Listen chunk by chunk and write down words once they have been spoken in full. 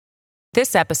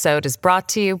This episode is brought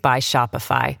to you by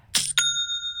Shopify.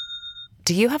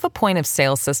 Do you have a point of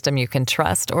sale system you can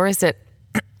trust, or is it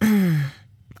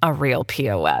a real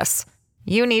POS?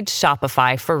 You need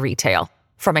Shopify for retail.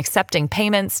 From accepting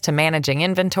payments to managing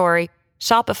inventory,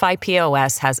 Shopify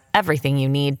POS has everything you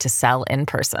need to sell in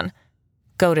person.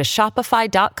 Go to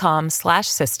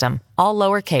shopify.com/system, all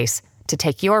lowercase, to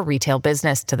take your retail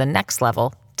business to the next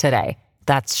level today.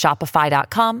 That's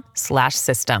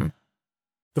shopify.com/system.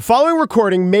 The following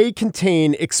recording may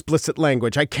contain explicit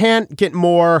language. I can't get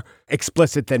more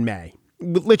explicit than may.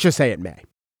 Let's just say it may.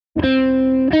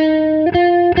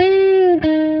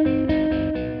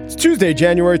 It's Tuesday,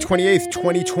 January 28th,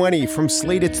 2020. From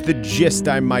Slate, it's The Gist.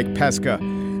 I'm Mike Pesca.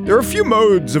 There are a few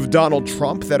modes of Donald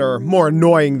Trump that are more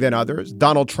annoying than others.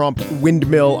 Donald Trump,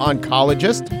 windmill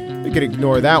oncologist. We could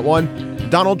ignore that one.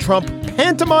 Donald Trump,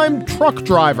 pantomime truck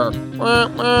driver.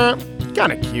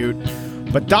 Kind of cute.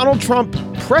 But Donald Trump,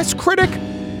 press critic?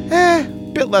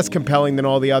 Bit less compelling than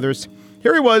all the others.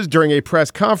 Here he was during a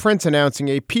press conference announcing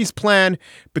a peace plan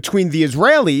between the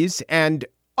Israelis and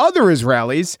other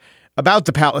Israelis about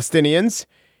the Palestinians.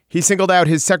 He singled out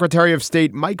his Secretary of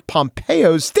State Mike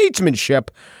Pompeo's statesmanship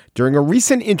during a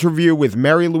recent interview with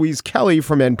Mary Louise Kelly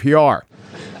from NPR.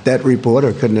 That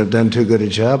reporter couldn't have done too good a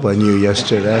job on you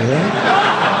yesterday.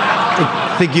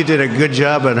 I think you did a good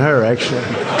job on her, actually.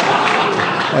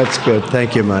 That's good.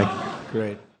 Thank you, Mike.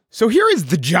 Great. So here is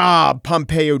the job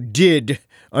Pompeo did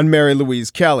on Mary Louise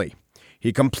Kelly.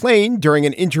 He complained during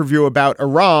an interview about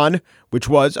Iran, which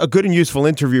was a good and useful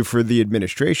interview for the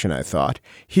administration, I thought.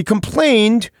 He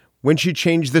complained when she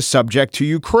changed the subject to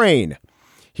Ukraine.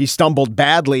 He stumbled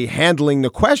badly handling the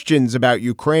questions about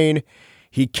Ukraine.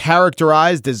 He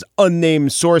characterized as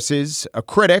unnamed sources a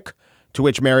critic, to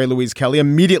which Mary Louise Kelly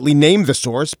immediately named the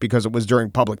source because it was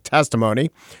during public testimony.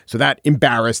 So that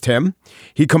embarrassed him.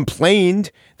 He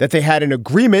complained that they had an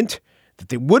agreement that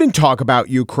they wouldn't talk about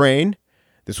Ukraine.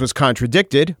 This was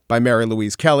contradicted by Mary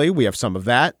Louise Kelly. We have some of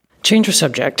that. Change of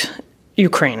subject.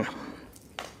 Ukraine.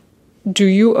 Do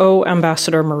you owe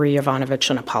Ambassador Marie Yovanovitch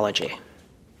an apology?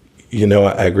 You know,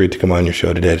 I agreed to come on your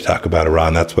show today to talk about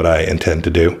Iran. That's what I intend to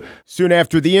do. Soon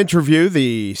after the interview,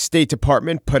 the State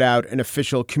Department put out an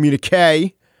official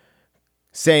communique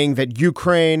saying that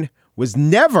Ukraine was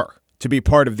never to be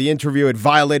part of the interview. It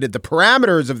violated the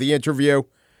parameters of the interview.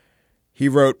 He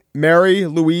wrote, Mary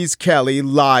Louise Kelly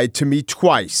lied to me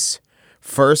twice.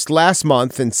 First last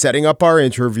month in setting up our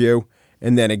interview,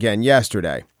 and then again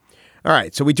yesterday. All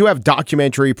right, so we do have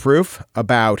documentary proof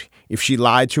about if she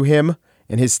lied to him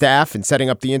and his staff in setting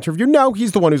up the interview. No,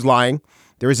 he's the one who's lying.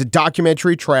 There is a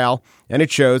documentary trail, and it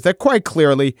shows that quite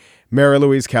clearly Mary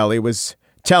Louise Kelly was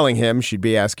telling him she'd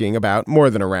be asking about more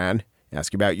than Iran,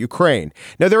 asking about Ukraine.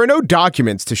 Now, there are no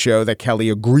documents to show that Kelly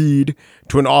agreed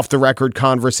to an off-the-record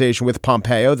conversation with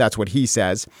Pompeo. That's what he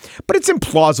says. But it's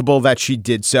implausible that she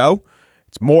did so.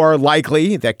 It's more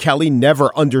likely that Kelly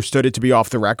never understood it to be off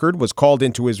the record, was called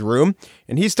into his room,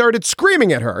 and he started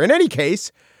screaming at her. In any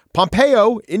case,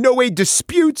 Pompeo in no way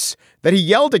disputes that he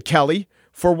yelled at Kelly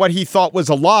for what he thought was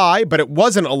a lie, but it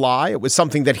wasn't a lie. It was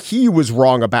something that he was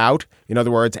wrong about. In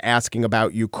other words, asking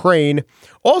about Ukraine.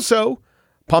 Also,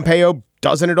 Pompeo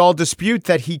doesn't at all dispute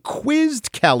that he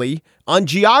quizzed Kelly on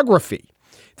geography,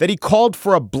 that he called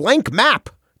for a blank map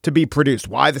to be produced.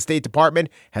 Why the State Department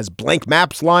has blank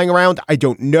maps lying around, I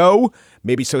don't know.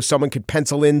 Maybe so someone could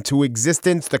pencil into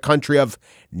existence the country of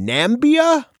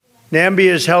Namibia.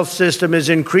 Namibia's health system is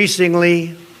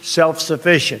increasingly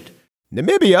self-sufficient.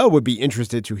 Namibia would be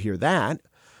interested to hear that.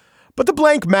 But the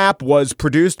blank map was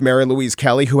produced. Mary Louise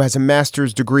Kelly, who has a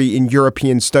master's degree in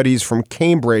European studies from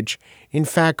Cambridge, in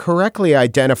fact, correctly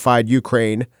identified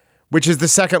Ukraine, which is the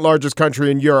second largest country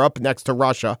in Europe next to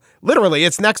Russia. Literally,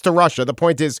 it's next to Russia. The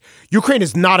point is, Ukraine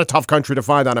is not a tough country to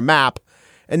find on a map.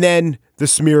 And then the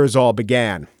smears all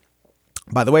began.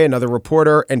 By the way, another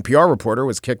reporter, NPR reporter,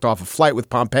 was kicked off a flight with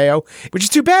Pompeo, which is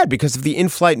too bad because if the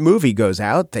in-flight movie goes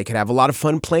out, they could have a lot of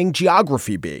fun playing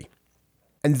Geography Bee.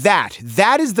 And that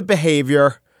is the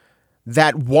behavior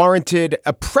that warranted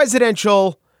a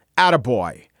presidential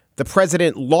attaboy. The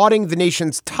president lauding the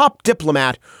nation's top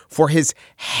diplomat for his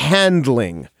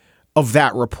handling of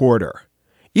that reporter.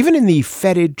 Even in the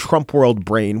fetid Trump world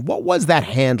brain, what was that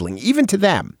handling, even to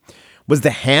them? Was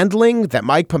the handling that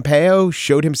Mike Pompeo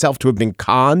showed himself to have been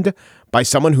conned by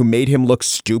someone who made him look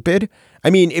stupid?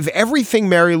 I mean, if everything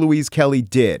Mary Louise Kelly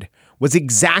did was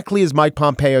exactly as Mike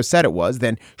Pompeo said it was,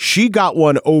 then she got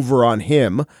one over on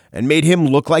him and made him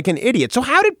look like an idiot. So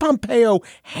how did Pompeo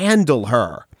handle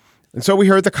her? And so we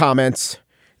heard the comments.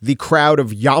 The crowd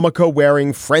of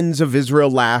yarmulke-wearing friends of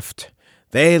Israel laughed.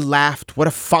 They laughed. What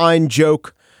a fine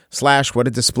joke. / what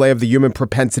a display of the human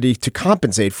propensity to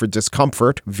compensate for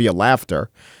discomfort via laughter.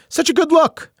 Such a good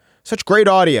look. Such great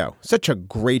audio. Such a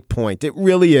great point. It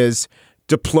really is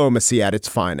diplomacy at its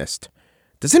finest.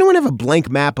 Does anyone have a blank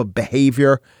map of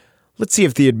behavior? Let's see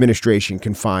if the administration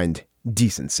can find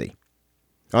decency.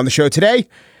 On the show today,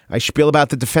 I spiel about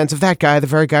the defense of that guy, the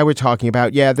very guy we're talking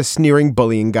about. Yeah, the sneering,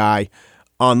 bullying guy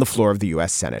on the floor of the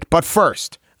U.S. Senate. But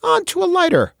first, on to a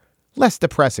lighter, less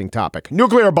depressing topic.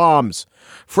 Nuclear bombs.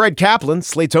 Fred Kaplan,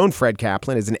 Slate's own Fred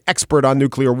Kaplan, is an expert on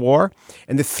nuclear war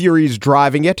and the theories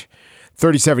driving it.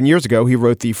 37 years ago, he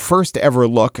wrote the first ever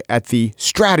look at the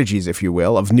strategies, if you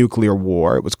will, of nuclear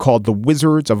war. It was called The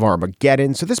Wizards of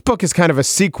Armageddon. So this book is kind of a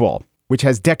sequel, which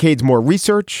has decades more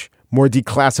research, more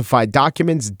declassified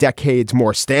documents, decades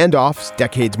more standoffs,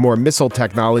 decades more missile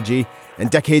technology, and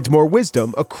decades more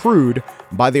wisdom accrued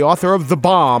by the author of The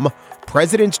Bomb,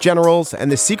 Presidents, Generals,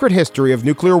 and the Secret History of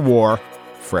Nuclear War,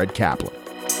 Fred Kaplan.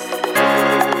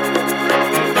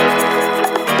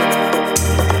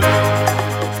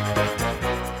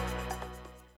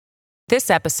 This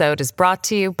episode is brought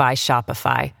to you by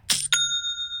Shopify.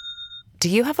 Do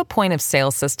you have a point of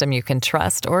sale system you can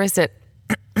trust, or is it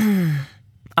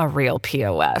a real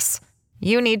POS?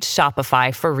 You need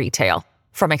Shopify for retail.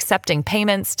 From accepting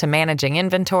payments to managing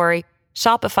inventory,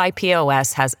 Shopify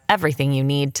POS has everything you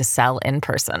need to sell in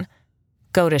person.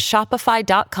 Go to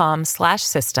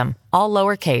shopify.com/system, all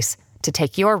lowercase, to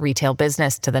take your retail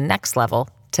business to the next level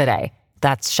today.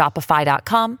 That's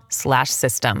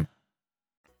shopify.com/system.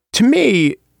 To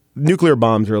me, nuclear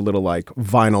bombs are a little like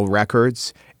vinyl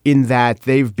records in that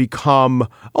they've become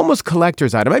almost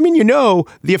collector's item. I mean,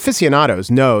 the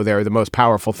aficionados know they're the most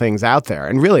powerful things out there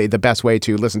and really the best way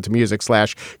to listen to music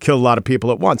 / kill a lot of people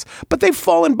at once. But they've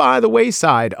fallen by the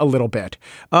wayside a little bit.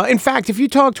 In fact, if you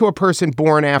talk to a person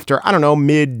born after,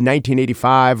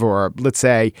 mid-1985 or let's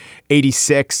say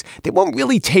 86, they won't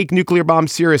really take nuclear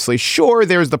bombs seriously. Sure,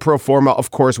 there's the pro forma.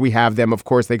 Of course, we have them. Of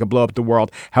course, they could blow up the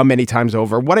world how many times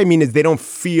over. What I mean is they don't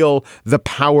feel the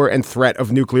power and threat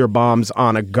of nuclear bombs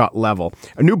on a gut level.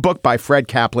 A new book by Fred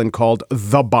Kaplan called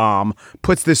The Bomb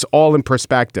puts this all in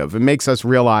perspective. It makes us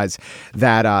realize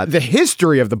that the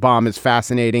history of the bomb is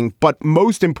fascinating, but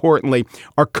most importantly,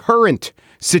 our current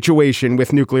situation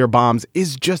with nuclear bombs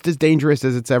is just as dangerous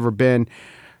as it's ever been.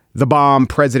 The Bomb,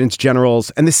 Presidents, Generals,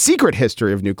 and the Secret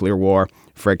History of Nuclear War.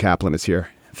 Fred Kaplan is here.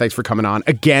 Thanks for coming on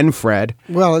again, Fred.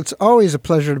 Well, it's always a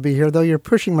pleasure to be here, though you're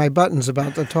pushing my buttons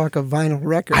about the talk of vinyl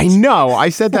records. I know. I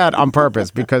said that on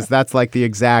purpose because that's like the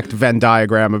exact Venn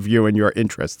diagram of you and your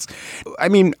interests. I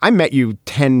mean, I met you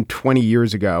 10, 20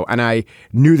 years ago, and I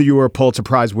knew that you were a Pulitzer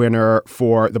Prize winner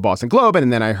for the Boston Globe,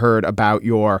 and then I heard about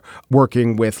your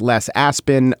working with Les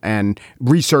Aspin and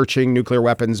researching nuclear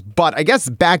weapons. But I guess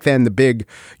back then,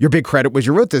 your big credit was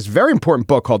you wrote this very important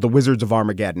book called The Wizards of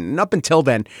Armageddon. And up until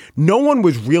then, no one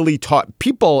was really taught.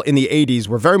 People in the 80s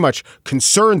were very much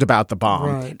concerned about the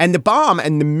bomb. Right. And the bomb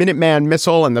and the Minuteman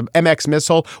missile and the MX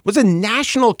missile was a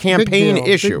national campaign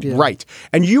issue. Right.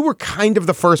 And you were kind of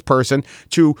the first person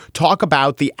to talk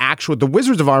about the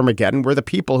Wizards of Armageddon were the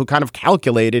people who kind of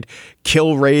calculated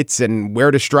kill rates and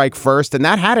where to strike first. And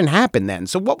that hadn't happened then.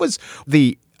 So what was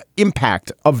the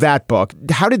impact of that book?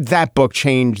 How did that book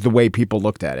change the way people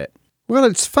looked at it? Well,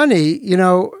 it's funny,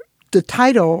 the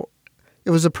title, it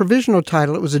was a provisional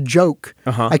title. It was a joke.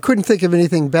 I couldn't think of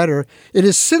anything better. It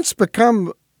has since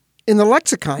become in the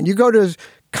lexicon. You go to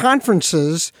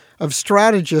conferences of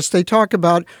strategists, they talk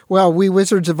about, we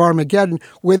Wizards of Armageddon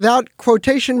without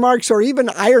quotation marks or even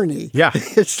irony. Yeah.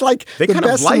 It's like they the kind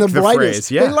best of like and the brightest.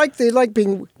 Phrase, yeah. They like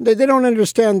being, they don't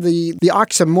understand the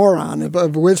oxymoron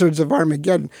of Wizards of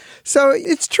Armageddon. So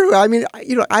it's true. I mean,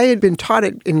 I had been taught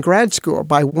it in grad school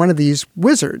by one of these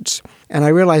wizards. And I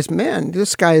realized, man,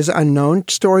 this guy is unknown.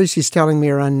 Stories he's telling me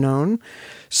are unknown.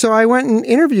 So I went and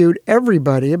interviewed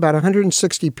everybody, about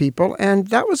 160 people, and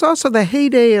that was also the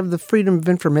heyday of the Freedom of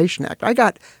Information Act. I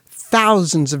got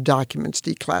thousands of documents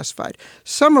declassified,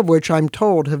 some of which I'm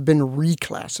told have been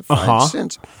reclassified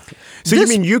since. So you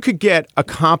mean you could get a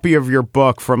copy of your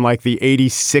book from like the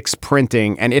 86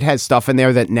 printing, and it has stuff in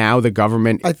there that now the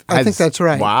government has? I think that's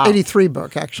right. Wow. 83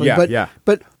 book, actually. Yeah,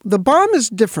 But The Bomb is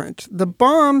different. The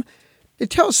Bomb, it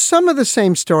tells some of the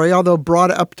same story, although brought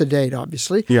up to date,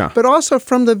 obviously, but also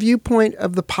from the viewpoint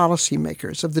of the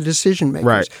policymakers, of the decision makers.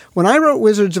 Right. When I wrote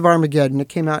Wizards of Armageddon, it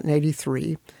came out in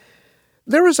 83,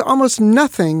 there was almost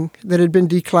nothing that had been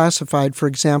declassified, for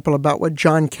example, about what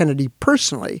John Kennedy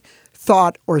personally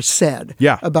thought or said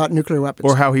about nuclear weapons.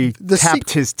 Or how he tapped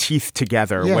his teeth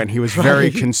together when he was very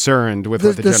concerned with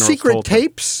what the generals secret told him.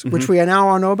 tapes, which we now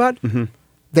all know about,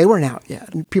 they weren't out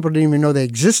yet. People didn't even know they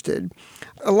existed.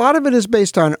 A lot of it is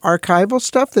based on archival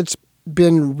stuff that's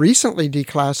been recently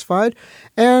declassified.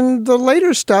 And the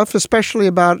later stuff, especially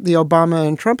about the Obama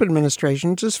and Trump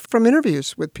administrations, is from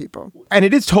interviews with people. And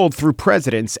it is told through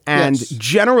presidents. And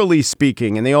generally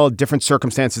speaking, and they all had different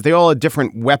circumstances, they all had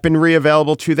different weaponry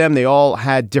available to them. They all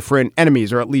had different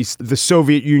enemies, or at least the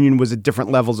Soviet Union was at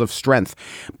different levels of strength.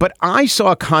 But I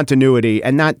saw continuity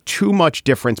and not too much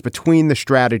difference between the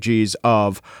strategies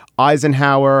of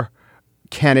Eisenhower,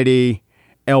 Kennedy,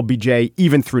 LBJ,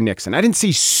 even through Nixon. I didn't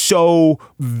see so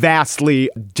vastly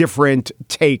different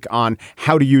take on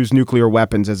how to use nuclear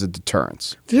weapons as a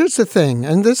deterrence. Here's the thing,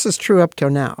 and this is true up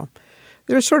till now.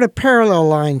 There's sort of parallel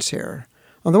lines here.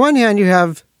 On the one hand, you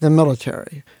have the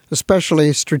military,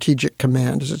 especially Strategic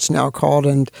Command, as it's now called,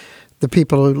 and the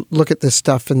people who look at this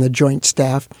stuff in the Joint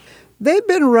Staff. They've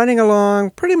been running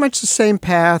along pretty much the same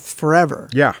path forever.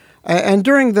 Yeah. And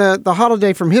during the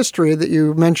holiday from history that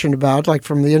you mentioned about, like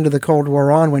from the end of the Cold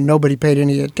War on, when nobody paid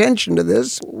any attention to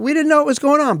this, we didn't know what was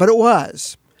going on, but it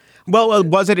was. Well,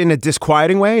 was it in a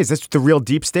disquieting way? Is this the real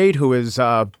deep state who is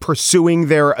pursuing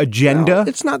their agenda? No,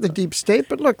 it's not the deep state,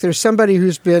 but look, there's somebody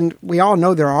who's been, we all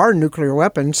know there are nuclear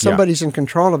weapons. Somebody's in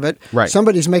control of it. Right.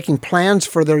 Somebody's making plans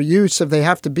for their use if they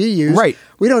have to be used. Right.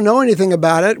 We don't know anything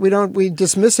about it. We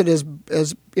dismiss it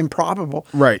as improbable.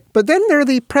 Right. But then there are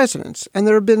the presidents, and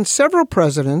there have been several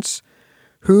presidents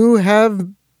who have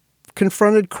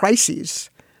confronted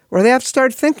crises where they have to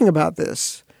start thinking about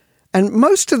this. And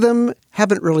most of them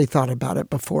haven't really thought about it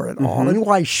before at all. And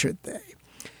why should they?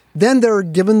 Then they're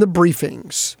given the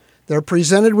briefings. They're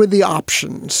presented with the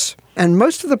options. And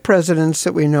most of the presidents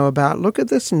that we know about look at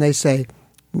this and they say,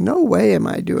 no way am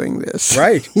I doing this.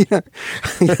 Right.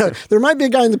 There might be a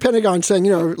guy in the Pentagon saying,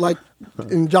 like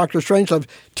in Dr. Strangelove,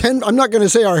 10, I'm not going to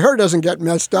say our hair doesn't get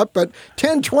messed up, but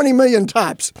 10, 20 million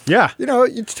tops. Yeah.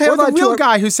 You tell or the real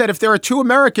guy who said if there are 2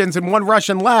 Americans and 1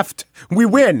 Russian left, we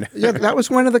win. Yeah, that was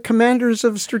one of the commanders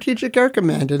of Strategic Air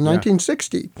Command in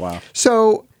 1960. Wow.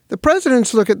 So the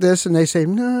presidents look at this and they say,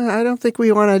 no, I don't think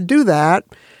we want to do that.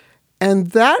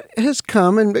 And that has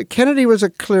come, and Kennedy was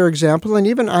a clear example, and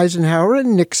even Eisenhower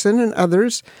and Nixon and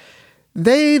others,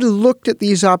 they looked at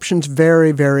these options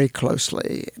very, very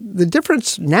closely. The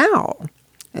difference now,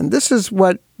 and this is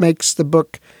what makes the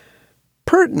book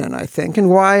pertinent, I think, and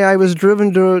why I was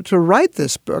driven to write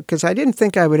this book, because I didn't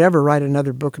think I would ever write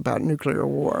another book about nuclear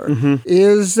war,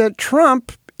 is that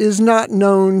Trump is not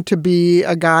known to be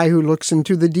a guy who looks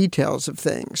into the details of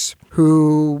things,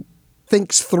 who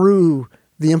thinks through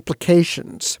the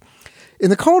implications.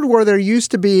 In the Cold War, there used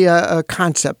to be a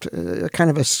concept, a kind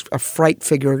of a fright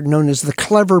figure known as the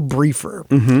clever briefer.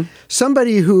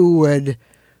 Somebody who would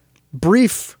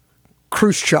brief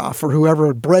Khrushchev or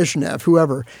whoever, Brezhnev,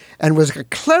 whoever, and was a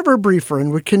clever briefer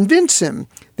and would convince him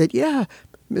that, yeah,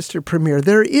 Mr. Premier,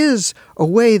 there is a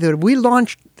way that we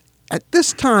launched at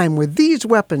this time with these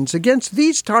weapons against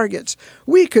these targets,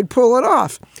 we could pull it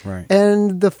off. Right.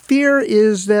 And the fear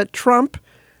is that Trump,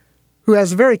 who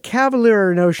has a very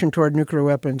cavalier notion toward nuclear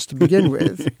weapons to begin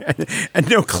with. and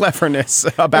no cleverness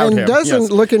about him. And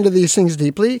doesn't look into these things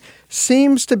deeply,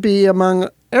 seems to be among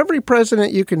every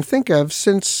president you can think of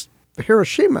since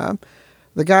Hiroshima,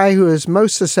 the guy who is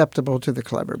most susceptible to the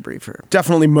clever briefer.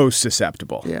 Definitely most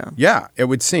susceptible. Yeah, it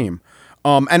would seem.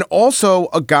 And also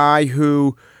a guy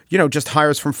who, just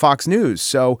hires from Fox News.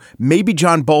 So maybe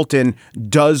John Bolton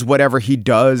does whatever he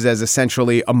does as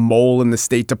essentially a mole in the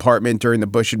State Department during the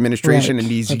Bush administration, and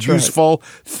he's useful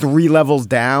 3 levels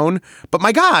down. But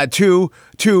my God, to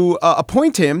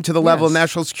appoint him to the level of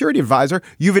National Security Advisor,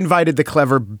 you've invited the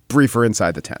clever briefer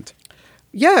inside the tent.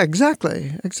 Yeah,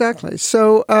 exactly.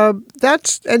 So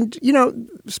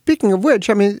speaking of which,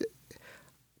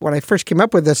 when I first came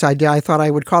up with this idea, I thought I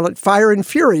would call it Fire and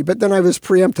Fury, but then I was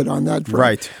preempted on that front.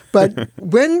 Right. But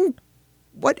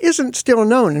what isn't still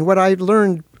known, and what I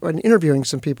learned when interviewing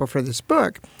some people for this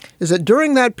book, is that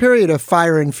during that period of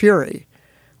Fire and Fury,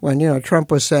 when,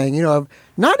 Trump was saying,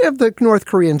 not if the North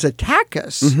Koreans attack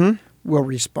us, we'll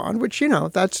respond, which,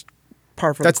 that's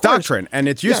par for the course. That's doctrine, and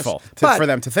it's useful for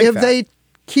them to think if that. They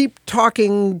keep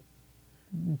talking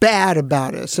bad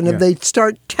about us, and if they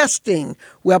start testing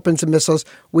weapons and missiles,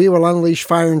 we will unleash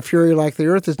fire and fury like the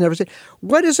earth has never seen.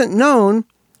 What isn't known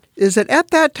is that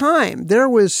at that time, there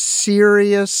was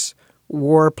serious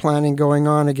war planning going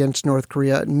on against North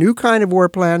Korea, a new kind of war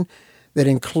plan that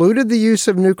included the use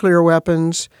of nuclear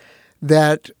weapons,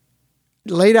 that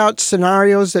laid out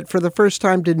scenarios that for the first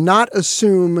time did not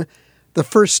assume the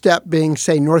first step being,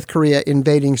 say, North Korea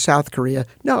invading South Korea.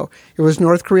 No, it was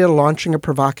North Korea launching a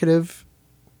provocative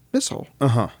missile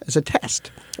as a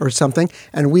test or something,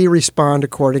 and we respond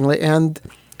accordingly. And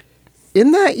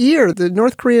in that year, the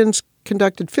North Koreans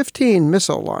conducted 15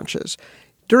 missile launches.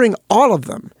 During all of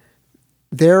them,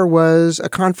 there was a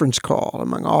conference call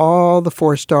among all the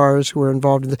 4 stars who were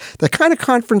involved in the kind of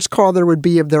conference call there would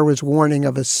be if there was warning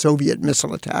of a Soviet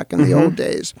missile attack in the old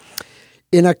days.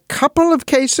 In a couple of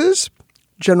cases,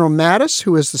 General Mattis,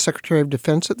 who was the Secretary of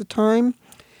Defense at the time,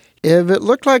 if it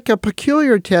looked like a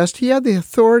peculiar test, he had the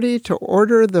authority to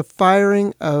order the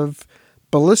firing of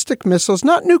ballistic missiles,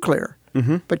 not nuclear,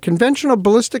 but conventional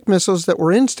ballistic missiles that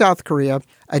were in South Korea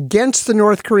against the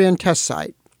North Korean test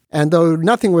site. And though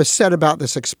nothing was said about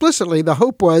this explicitly, the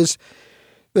hope was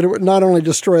that it would not only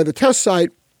destroy the test site,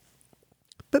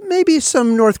 but maybe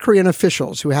some North Korean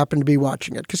officials who happened to be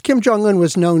watching it, because Kim Jong-un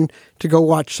was known to go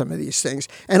watch some of these things.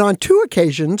 And on 2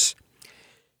 occasions,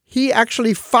 he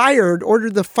actually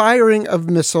ordered the firing of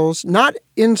missiles, not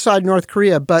inside North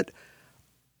Korea, but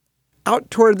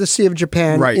out toward the Sea of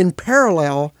Japan in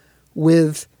parallel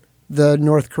with the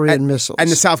North Korean missiles. And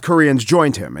the South Koreans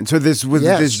joined him. And so this was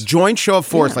this joint show of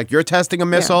force, like you're testing a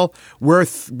missile, we're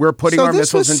putting our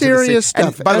missiles into serious the sea.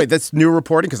 stuff. And by the way, that's new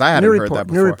reporting because I hadn't heard that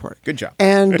before. New report. Good job.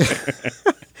 And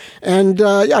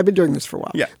I've been doing this for a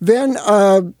while. Yeah. Then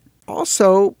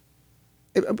also,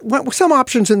 some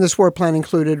options in this war plan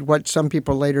included what some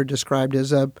people later described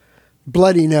as a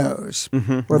bloody nose,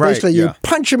 where basically you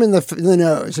punch him in the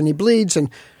nose and he bleeds, and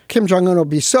Kim Jong-un will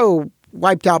be so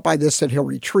wiped out by this that he'll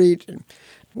retreat. And,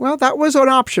 well, that was an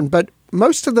option, but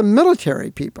most of the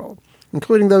military people,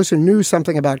 including those who knew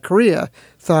something about Korea,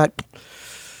 thought,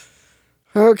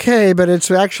 okay, but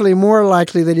it's actually more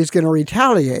likely that he's going to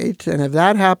retaliate. And if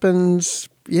that happens,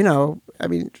 the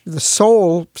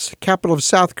Seoul, capital of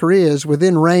South Korea, is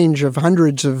within range of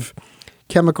hundreds of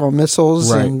chemical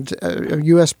missiles and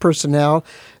U.S. personnel.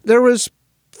 There was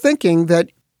thinking that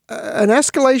an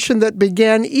escalation that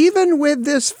began even with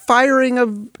this firing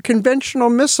of conventional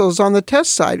missiles on the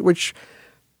test site, which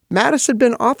Mattis had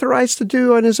been authorized to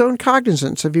do on his own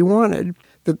cognizance if he wanted,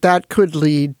 that could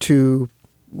lead to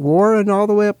war and all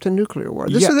the way up to nuclear war.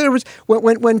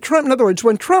 When Trump, in other words,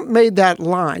 when Trump made that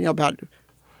line about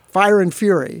fire and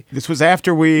fury. This was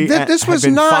after we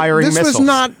firing missiles. This was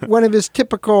not one of his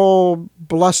typical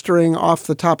blustering off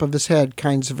the top of his head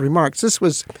kinds of remarks.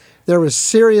 There was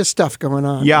serious stuff going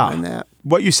on behind that.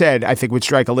 What you said, I think, would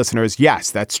strike a listener as,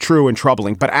 yes, that's true and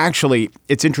troubling. But actually,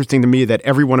 it's interesting to me that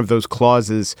every one of those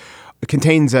clauses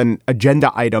contains an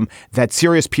agenda item that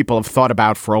serious people have thought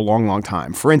about for a long, long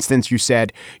time. For instance, you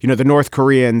said, the North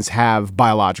Koreans have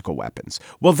biological weapons.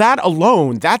 Well, that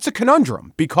alone, that's a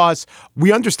conundrum because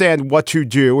we understand what to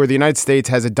do, or the United States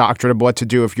has a doctrine of what to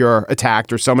do if you're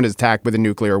attacked or someone is attacked with a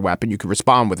nuclear weapon. You can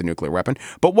respond with a nuclear weapon.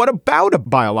 But what about a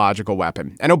biological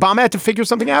weapon? And Obama had to figure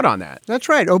something out on that. That's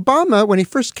right. Obama, when he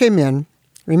first came in,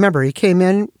 remember, he came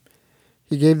in,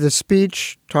 he gave this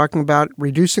speech talking about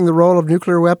reducing the role of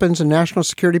nuclear weapons in national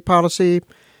security policy,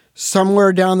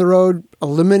 somewhere down the road,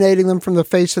 eliminating them from the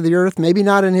face of the earth, maybe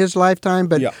not in his lifetime,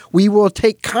 but we will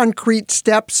take concrete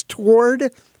steps toward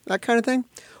that kind of thing.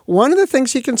 One of the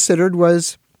things he considered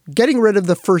was getting rid of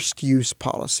the first use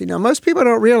policy. Now, most people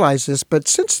don't realize this, but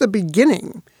since the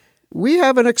beginning, we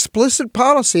have an explicit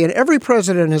policy, and every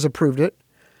president has approved it,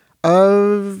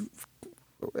 of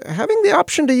having the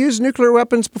option to use nuclear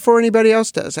weapons before anybody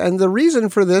else does. And the reason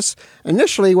for this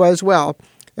initially was, well,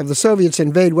 if the Soviets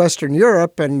invade Western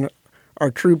Europe and our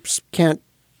troops can't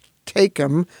take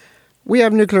them, we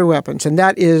have nuclear weapons. And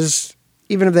that is,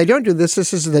 even if they don't do this,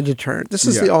 this is the deterrent. This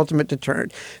is the ultimate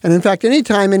deterrent. And in fact,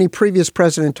 anytime any previous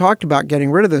president talked about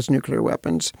getting rid of those nuclear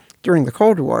weapons during the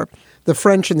Cold War, the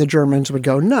French and the Germans would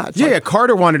go nuts. Yeah,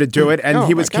 Carter wanted to do it, and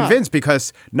he was convinced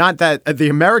because not that the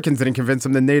Americans didn't convince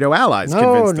him, the NATO allies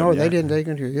convinced him. No, they didn't.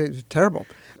 It was terrible.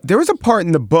 There was a part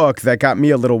in the book that got me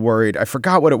a little worried. I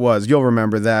forgot what it was. You'll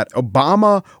remember that.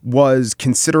 Obama was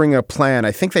considering a plan.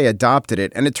 I think they adopted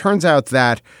it, and it turns out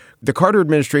that the Carter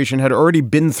administration had already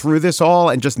been through this all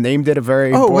and just named it a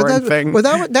very boring thing. Well,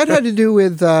 that had to do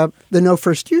with the no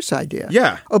first use idea.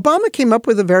 Yeah. Obama came up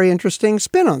with a very interesting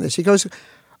spin on this. He goes,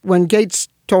 when Gates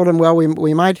told him, well,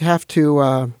 we might have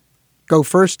to go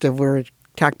first if we're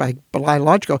attacked by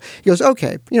biological, he goes,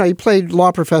 okay. He played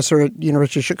law professor at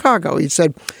University of Chicago. He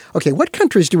said, okay, what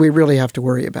countries do we really have to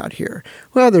worry about here?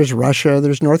 Well, there's Russia,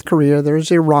 there's North Korea,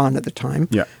 there's Iran at the time.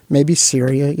 Yeah. Maybe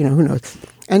Syria, who knows.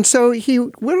 And so he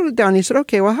whittled it down. He said,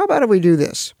 okay, well, how about if we do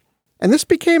this? And this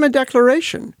became a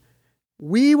declaration.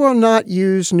 We will not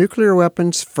use nuclear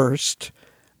weapons first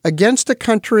against a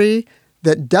country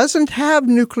that doesn't have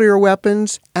nuclear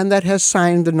weapons and that has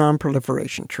signed the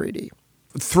Non-Proliferation Treaty.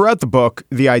 Throughout the book,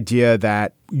 the idea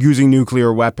that using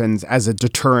nuclear weapons as a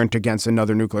deterrent against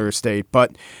another nuclear state.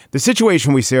 But the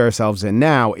situation we see ourselves in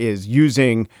now is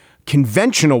using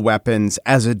conventional weapons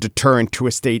as a deterrent to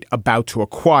a state about to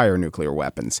acquire nuclear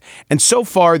weapons. And so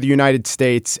far, the United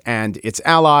States and its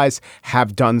allies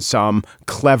have done some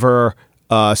clever,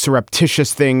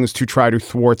 surreptitious things to try to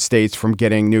thwart states from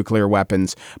getting nuclear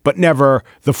weapons, but never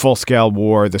the full-scale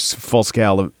war, the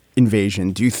full-scale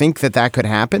invasion. Do you think that that could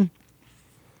happen?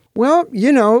 Well,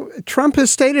 Trump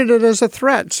has stated it as a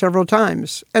threat several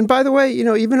times. And by the way,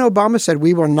 even Obama said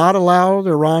we will not allow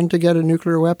Iran to get a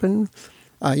nuclear weapon.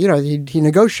 He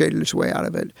negotiated his way out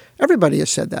of it. Everybody has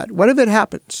said that. What if it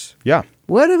happens? Yeah.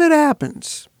 What if it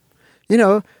happens?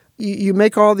 You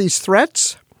make all these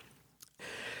threats.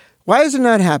 Why does it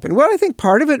not happen? Well, I think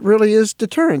part of it really is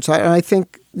deterrence. I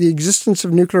think the existence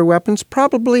of nuclear weapons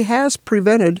probably has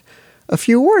prevented a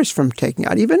few wars from taking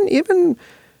out. Even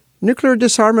nuclear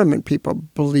disarmament people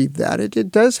believe that. It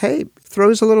does,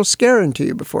 throws a little scare into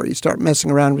you before you start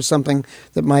messing around with something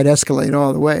that might escalate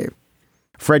all the way.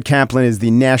 Fred Kaplan is the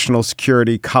national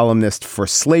security columnist for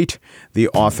Slate, the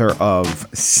author of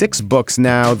 6 books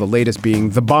now, the latest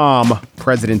being The Bomb,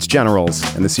 Presidents, Generals,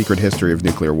 and the Secret History of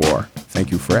Nuclear War. Thank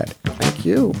you, Fred. Thank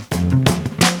you.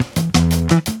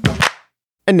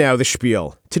 And now the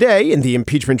spiel. Today, in the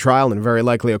impeachment trial and very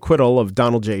likely acquittal of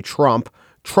Donald J. Trump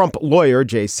lawyer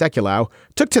Jay Sekulow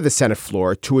took to the Senate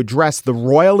floor to address the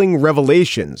roiling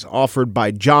revelations offered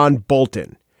by John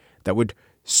Bolton that would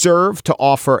serve to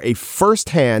offer a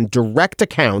firsthand direct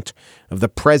account of the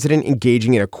president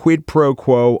engaging in a quid pro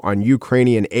quo on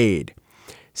Ukrainian aid.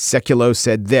 Sekulow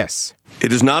said this: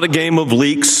 "It is not a game of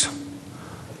leaks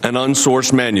and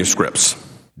unsourced manuscripts,"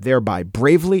 thereby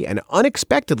bravely and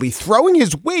unexpectedly throwing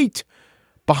his weight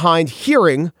behind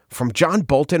hearing from John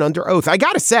Bolton under oath. I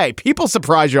got to say, people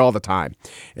surprise you all the time.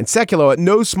 And Sekulow, at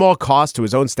no small cost to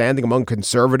his own standing among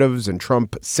conservatives and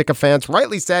Trump sycophants,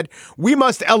 rightly said, we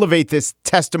must elevate this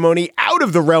testimony out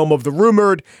of the realm of the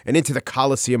rumored and into the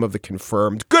coliseum of the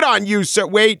confirmed. Good on you, sir.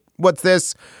 Wait, what's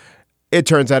this? It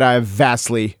turns out I have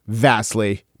vastly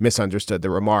misunderstood the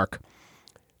remark.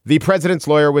 The president's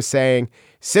lawyer was saying,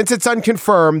 since it's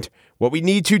unconfirmed, what we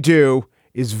need to do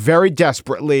is very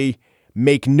desperately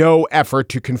make no effort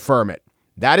to confirm it.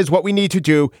 That is what we need to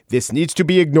do. This needs to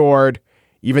be ignored,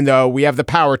 even though we have the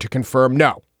power to confirm.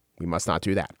 No, we must not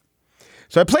do that.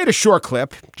 So I played a short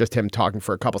clip, just him talking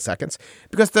for a couple seconds,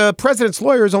 because the president's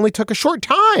lawyers only took a short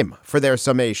time for their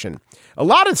summation. A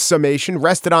lot of summation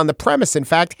rested on the premise, in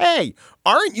fact, hey,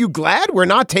 aren't you glad we're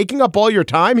not taking up all your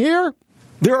time here?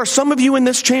 There are some of you in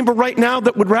this chamber right now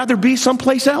that would rather be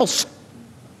someplace else.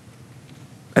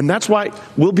 And that's why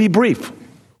we'll be brief.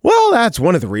 Well, that's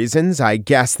one of the reasons. I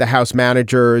guess the House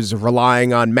managers,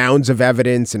 relying on mounds of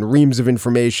evidence and reams of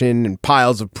information and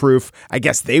piles of proof, I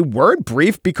guess they weren't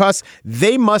brief because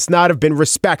they must not have been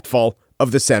respectful of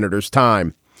the senator's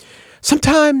time.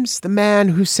 Sometimes the man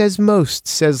who says most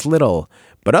says little,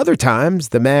 but other times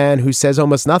the man who says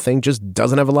almost nothing just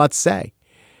doesn't have a lot to say.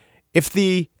 If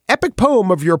the epic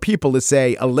poem of your people is,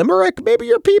 say, a limerick, maybe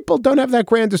your people don't have that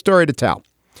grand a story to tell.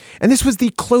 And this was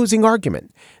the closing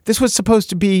argument. This was supposed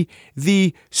to be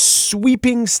the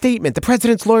sweeping statement. The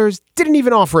president's lawyers didn't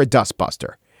even offer a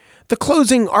dustbuster. The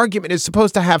closing argument is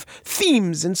supposed to have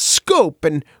themes and scope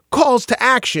and calls to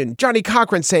action. Johnny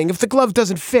Cochran saying, if the glove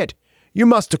doesn't fit, you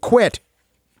must acquit.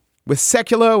 With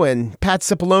Sekulow and Pat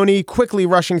Cipollone quickly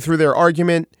rushing through their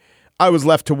argument, I was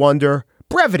left to wonder,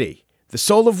 brevity, the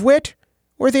soul of wit,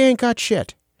 or they ain't got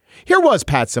shit. Here was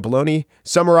Pat Cipollone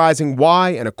summarizing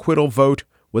why an acquittal vote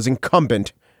was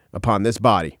incumbent upon this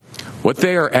body. What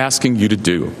they are asking you to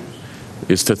do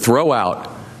is to throw out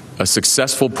a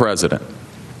successful president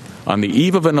on the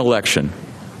eve of an election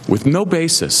with no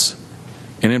basis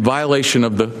and in violation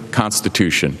of the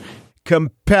Constitution.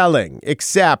 Compelling,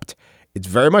 except it's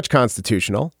very much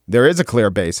constitutional. There is a clear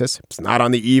basis. It's not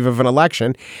on the eve of an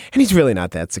election, and he's really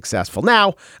not that successful.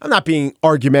 Now, I'm not being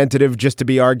argumentative just to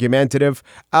be argumentative.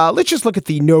 Let's just look at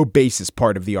the no basis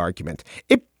part of the argument.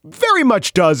 It very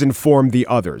much does inform the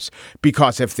others,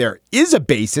 because if there is a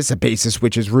basis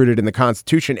which is rooted in the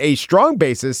Constitution, a strong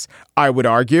basis, I would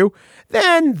argue,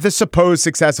 then the supposed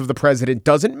success of the president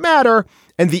doesn't matter,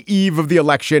 and the eve of the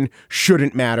election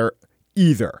shouldn't matter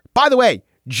either. By the way,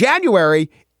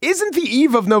 January isn't the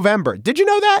eve of November. Did you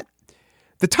know that?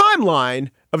 The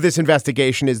timeline of this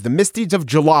investigation is the misdeeds of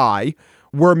July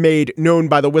were made known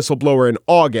by the whistleblower in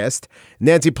August.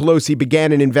 Nancy Pelosi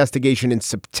began an investigation in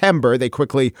September. They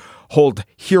quickly hold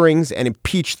hearings and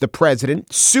impeached the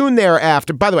president. Soon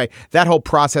thereafter, by the way, that whole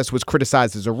process was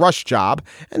criticized as a rush job.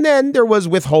 And then there was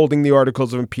withholding the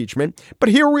articles of impeachment. But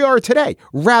here we are today,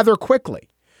 rather quickly.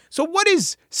 So what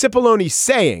is Cipollone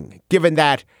saying, given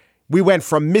that we went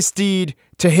from misdeed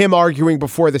to him arguing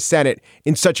before the Senate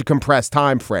in such a compressed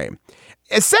time frame.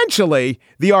 Essentially,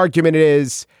 the argument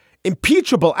is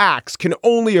impeachable acts can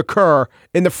only occur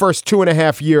in the first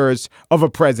 2.5 years of a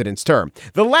president's term.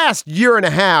 The last year and a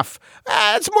half,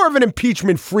 it's more of an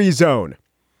impeachment-free zone.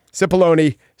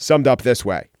 Cipollone summed up this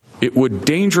way. It would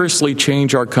dangerously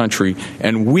change our country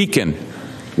and weaken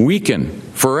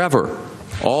forever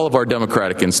all of our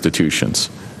democratic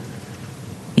institutions.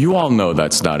 You all know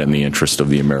that's not in the interest of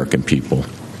the American people.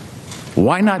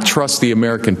 Why not trust the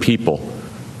American people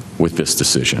with this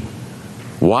decision?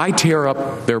 Why tear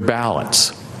up their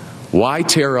ballots? Why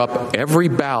tear up every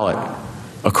ballot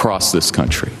across this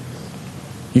country?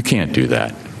 You can't do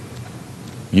that.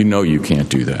 You know you can't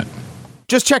do that.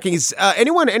 Just checking. Is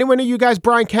anyone of you guys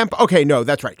Brian Kemp? Okay, no,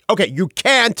 that's right. Okay, you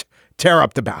can't tear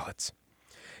up the ballots.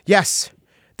 Yes,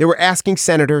 they were asking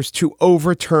senators to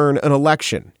overturn an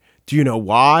election. Do you know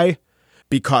why?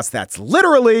 Because that's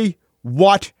literally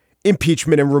what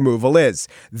impeachment and removal is.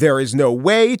 There is no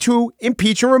way to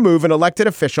impeach and remove an elected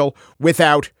official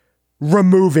without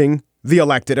removing the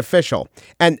elected official.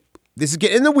 And this is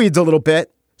getting in the weeds a little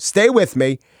bit. Stay with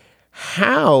me.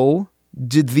 How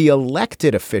did the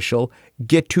elected official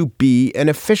get to be an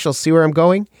official? See where I'm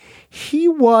going? He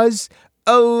was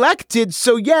elected.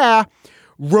 So yeah,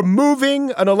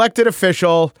 removing an elected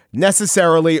official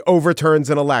necessarily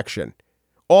overturns an election.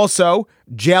 Also,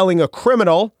 jailing a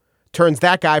criminal turns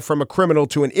that guy from a criminal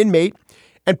to an inmate,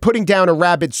 and putting down a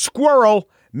rabid squirrel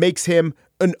makes him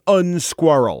an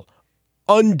unsquirrel,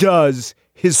 undoes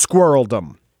his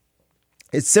squirreldom.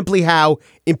 It's simply how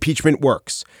impeachment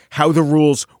works, how the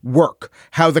rules work,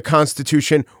 how the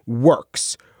Constitution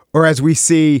works, or as we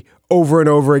see over and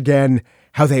over again,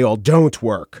 how they all don't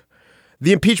work.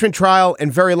 The impeachment trial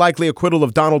and very likely acquittal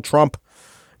of Donald Trump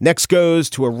next goes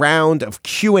to a round of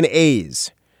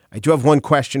Q&As. I do have one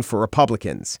question for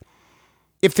Republicans.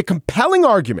 If the compelling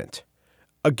argument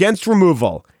against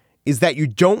removal is that you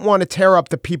don't want to tear up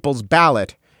the people's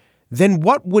ballot, then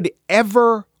what would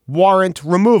ever warrant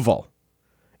removal?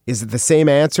 Is it the same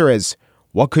answer as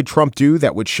what could Trump do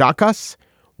that would shock us?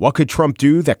 What could Trump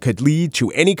do that could lead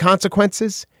to any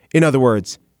consequences? In other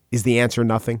words, is the answer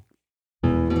nothing?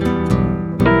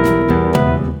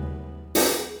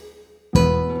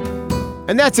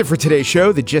 And that's it for today's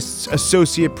show. The Gist's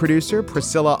associate producer,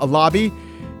 Priscilla Alabi,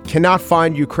 cannot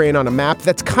find Ukraine on a map.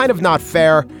 That's kind of not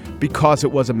fair because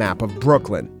it was a map of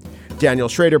Brooklyn. Daniel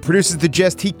Schrader produces The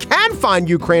Gist. He can find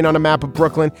Ukraine on a map of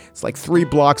Brooklyn. It's like 3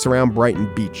 blocks around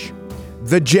Brighton Beach.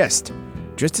 The Gist.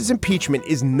 Just as impeachment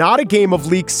is not a game of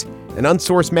leaks and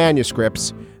unsourced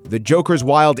manuscripts, The Joker's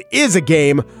Wild is a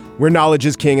game where knowledge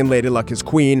is king and Lady Luck is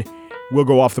queen. We'll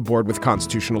go off the board with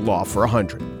constitutional law for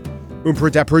 100.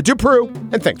 Depru,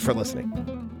 and thanks for listening.